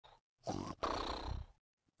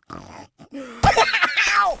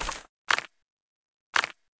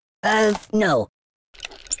No.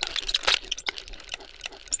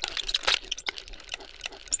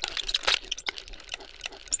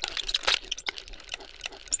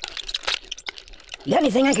 You got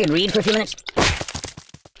anything I could read for a few minutes?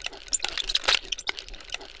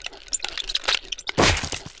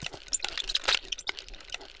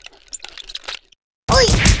 Oi!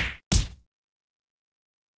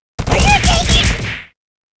 Are you taking it?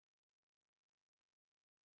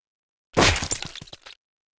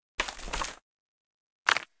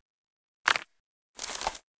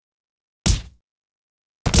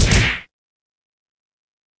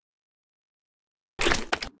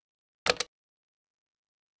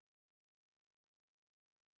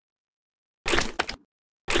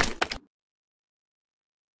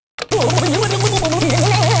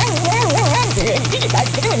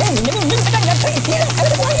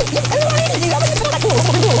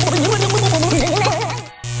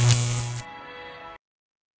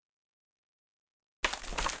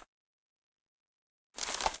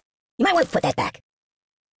 You might want to put that back.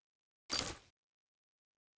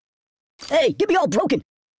 Hey, get me all broken.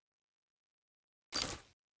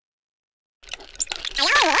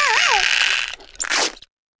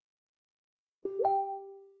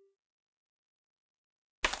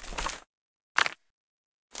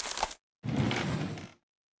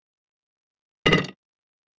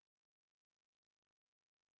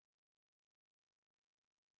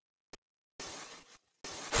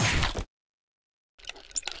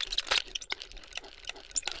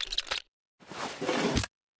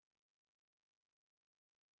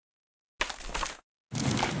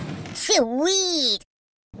 Sweet!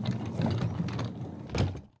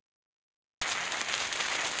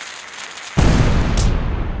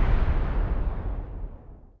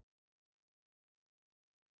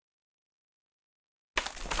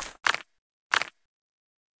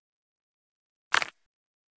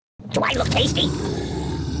 Do I look tasty?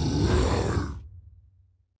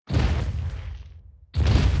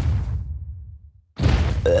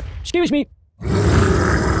 Excuse me.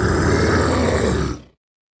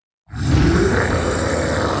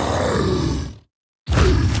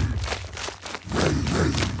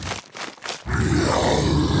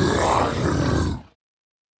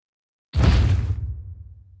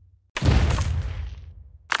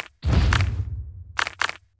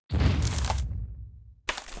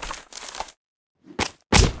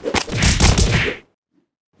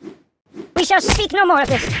 We shall speak no more of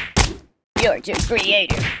this. You're too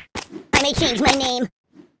creative. I may change my name.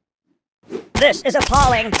 This is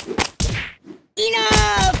appalling.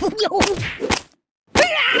 Enough!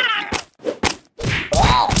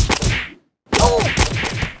 Oh. Oh.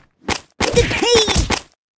 The pain!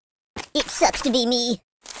 It sucks to be me.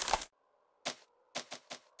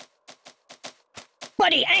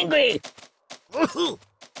 Buddy, angry! Oh,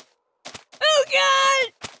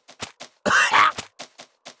 God!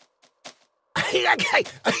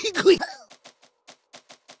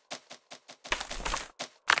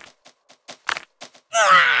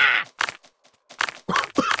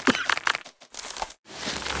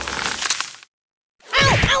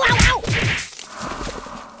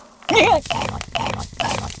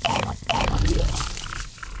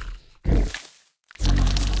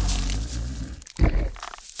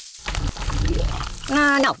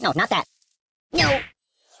 No, not that. No.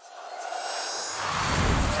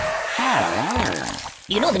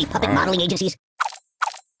 Do you know of any puppet modeling agencies?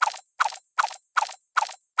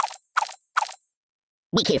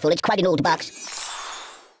 Be careful, it's quite an old box.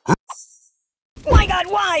 My God,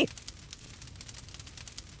 why?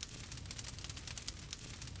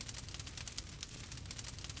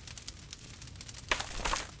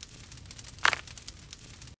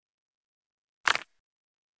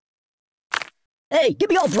 Hey, get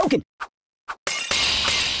me all broken!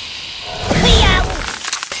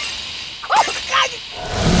 Oh, God!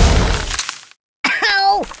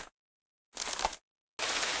 Ow!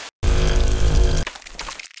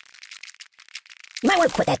 You might want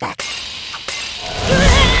to put that back.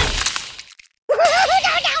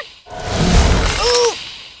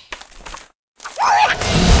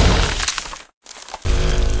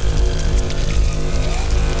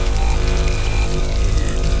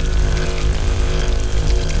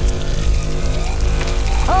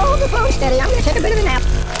 Hold the phone steady, I'm gonna take a bit of a nap.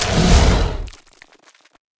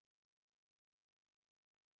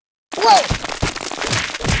 Whoa!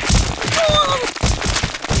 Oh!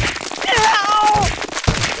 Ow!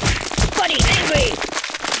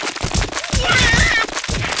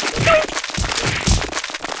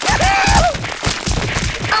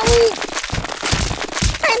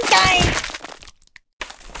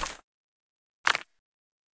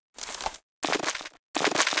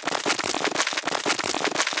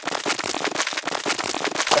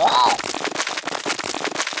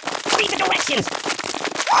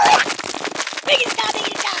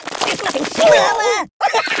 Mama!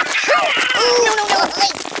 No, no, no!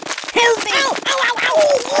 Help me! Ow! Ow! Ow!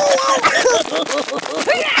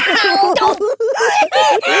 Ow! Don't!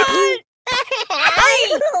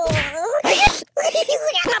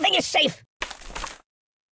 Nothing is safe!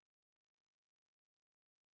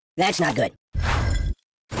 That's not good.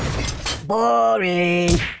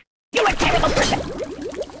 Boring! You're a terrible person!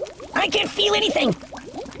 I can't feel anything!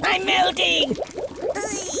 I'm melting!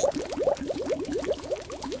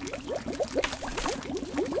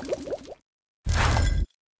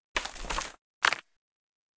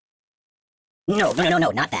 No, no, no,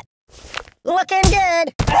 no, not that. Looking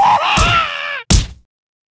good!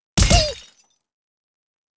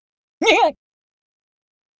 Don't!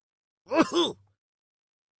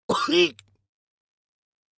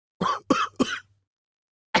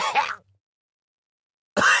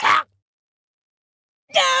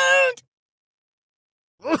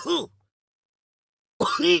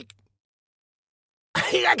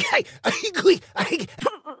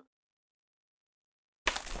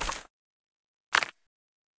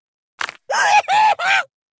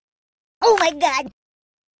 Oh my god!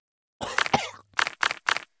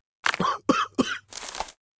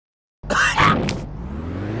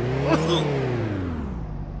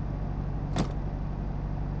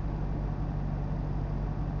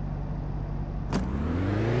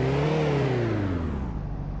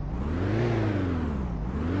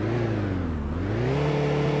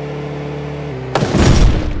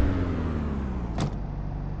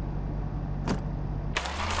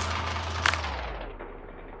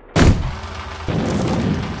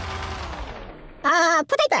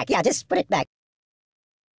 Put it back. Yeah, just put it back.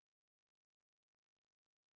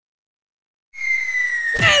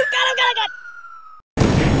 No, got it!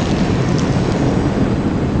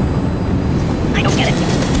 I don't get it.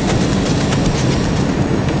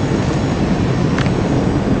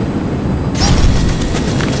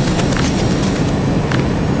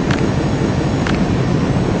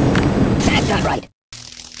 That's not right.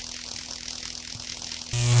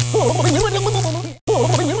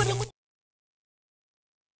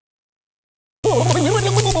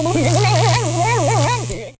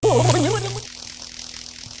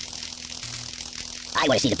 I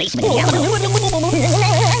want to see the basement in the Alamo.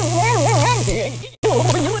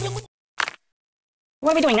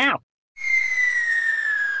 What are we doing now?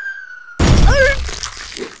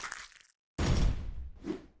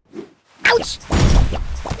 Ouch!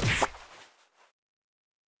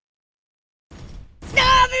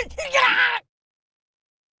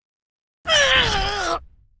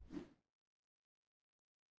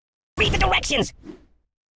 Read the directions!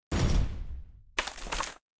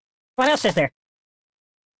 What else is there?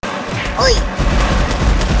 Oi!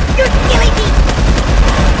 You're killing me!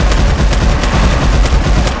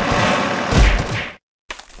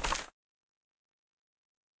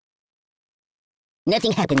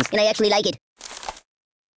 Nothing happens, and I actually like it.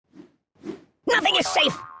 Nothing is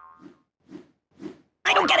safe!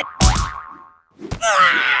 I don't get it!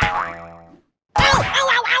 Ow! Ow!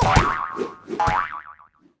 Ow! Ow!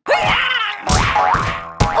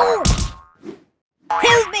 Oh!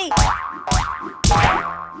 Help me!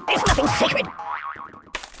 There's nothing sacred.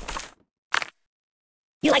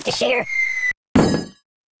 You like to share? No,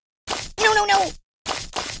 no, no!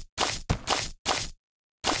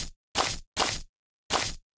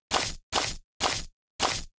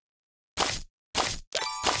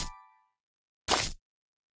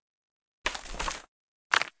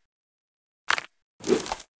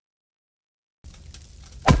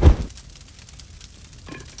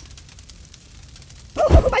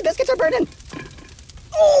 Oh, my biscuits are burning!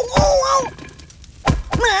 Oh!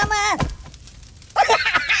 Mama!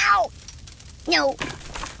 Ow! No!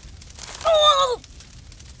 Oh!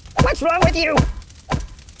 What's wrong with you?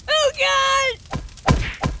 Oh, God!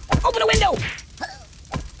 Open a window!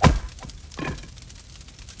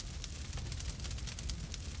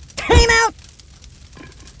 Time out!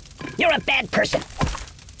 You're a bad person.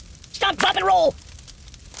 Stop, drop, and roll!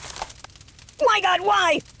 My God,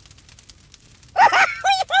 why?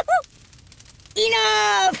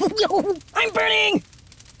 Enough! I'm burning!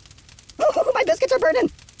 Oh, my biscuits are burning!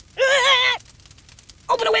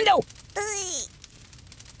 Open a window!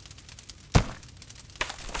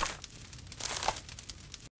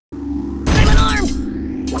 I'm unarmed!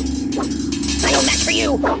 I know that's for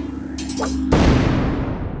you!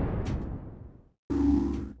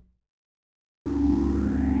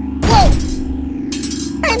 Whoa!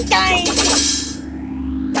 I'm dying!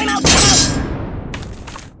 Time out!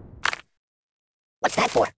 What's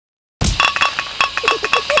that for?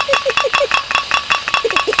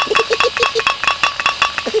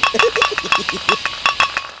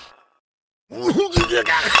 Look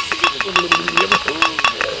up,